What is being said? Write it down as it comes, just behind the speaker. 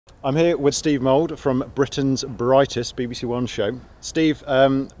I'm here with Steve Mould from Britain's Brightest BBC One show. Steve,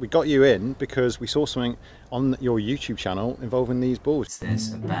 we got you in because we saw something on your YouTube channel involving these boards.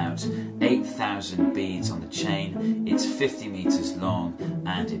 There's about 8,000 beads on the chain, it's 50 meters long,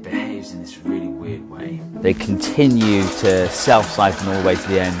 and it behaves in this really weird way. They continue to self-siphon all the way to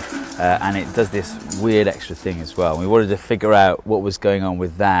the end, and it does this weird extra thing as well. We wanted to figure out what was going on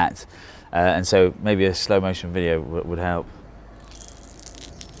with that, and so maybe a slow motion video would help.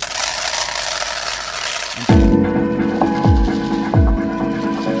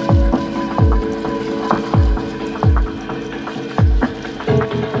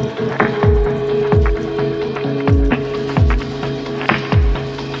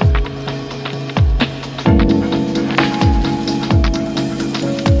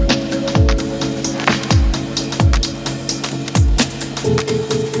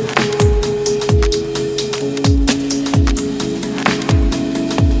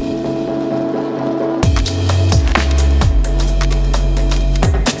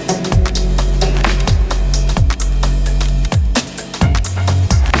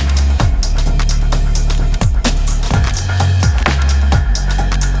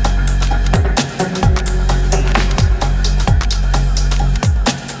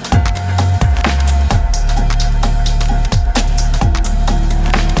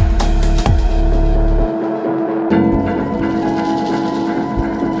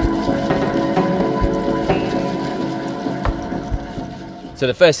 So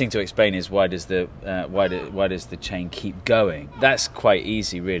the first thing to explain is why does the chain keep going? That's quite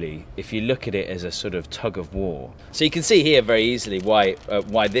easy, really, if you look at it as a sort of tug of war. So you can see here very easily why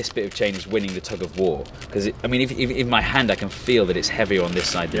this bit of chain is winning the tug of war. Because I mean, if in my hand I can feel that it's heavier on this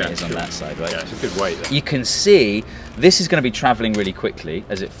side than it is on that side, right? Yeah, it's a good weight there. You can see this is going to be travelling really quickly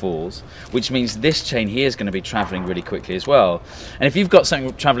as it falls, which means this chain here is going to be travelling really quickly as well. And if you've got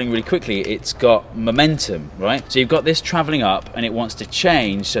something travelling really quickly, it's got momentum, right? So you've got this travelling up and it wants to change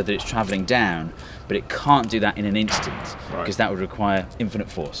so that it's travelling down, but it can't do that in an instant, because that would require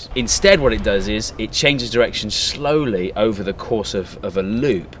infinite force. Instead, what it does is it changes direction slowly over the course of a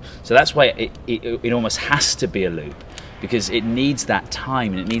loop. So that's why it almost has to be a loop, because it needs that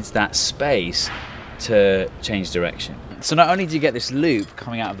time and it needs that space to change direction. So not only do you get this loop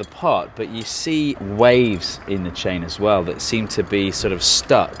coming out of the pot, but you see waves in the chain as well that seem to be sort of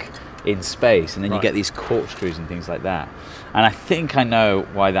stuck in space, and then you get these corkscrews and things like that. And I think I know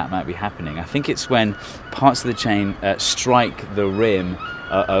why that might be happening. I think it's when parts of the chain strike the rim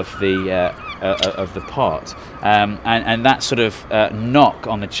of the pot, and that sort of knock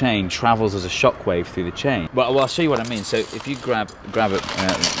on the chain travels as a shock wave through the chain. Well, I'll show you what I mean. So if you grab it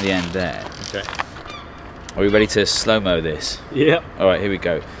at the end there. Okay. Are we ready to slow-mo this? Yeah. All right, here we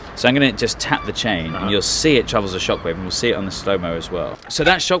go. So I'm going to just tap the chain, and you'll see it travels a shockwave, and we'll see it on the slow-mo as well. So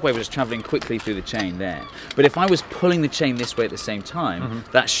that shockwave was traveling quickly through the chain there. But if I was pulling the chain this way at the same time,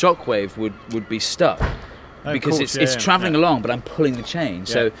 that shockwave would be stuck. Because it's traveling along, but I'm pulling the chain.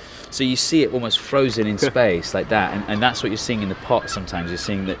 So you see it almost frozen in space like that, and that's what you're seeing in the pot sometimes. You're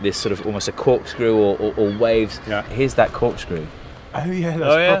seeing that this sort of almost a corkscrew or waves. Yeah. Here's that corkscrew. Oh yeah,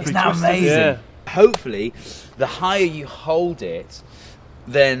 that's Isn't that amazing? Yeah. Hopefully, the higher you hold it,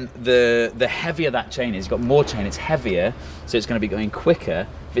 then the heavier that chain is. You've got more chain, it's heavier, so it's going to be going quicker.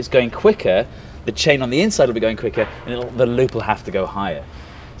 If it's going quicker, the chain on the inside will be going quicker, and the loop will have to go higher.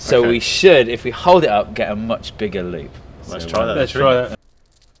 So we should, if we hold it up, get a much bigger loop. Let's try that. Let's try that.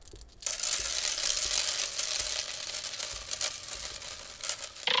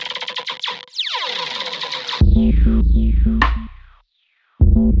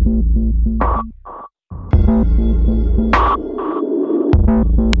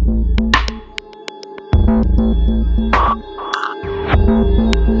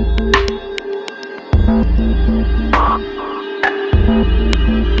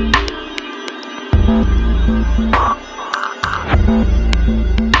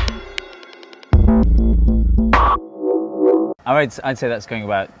 I'd say that's going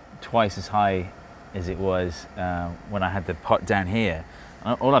about twice as high as it was when I had the pot down here.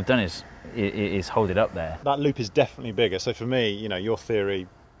 All I've done is hold it up there. That loop is definitely bigger. So for me, you know, your theory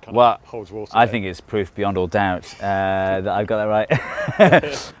kind of holds water. I think it's proof beyond all doubt that I've got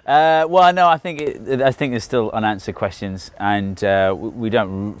that right. Well, no, I think there's still unanswered questions, and we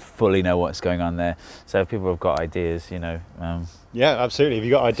don't fully know what's going on there. So if people have got ideas, you know. Yeah, absolutely. If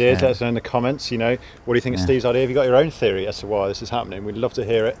you've got ideas, let us know in the comments. You know, what do you think of Steve's idea? Have you got your own theory as to why this is happening? We'd love to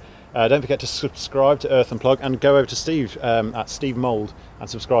hear it. Don't forget to subscribe to Earth Unplug and go over to Steve at Steve Mould and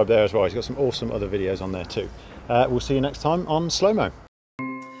subscribe there as well. He's got some awesome other videos on there too. We'll see you next time on Slow Mo.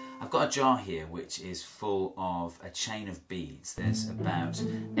 got a jar here which is full of a chain of beads. There's about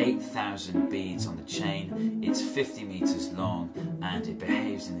 8,000 beads on the chain. It's 50 meters long and it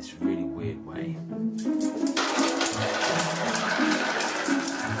behaves in this really weird way.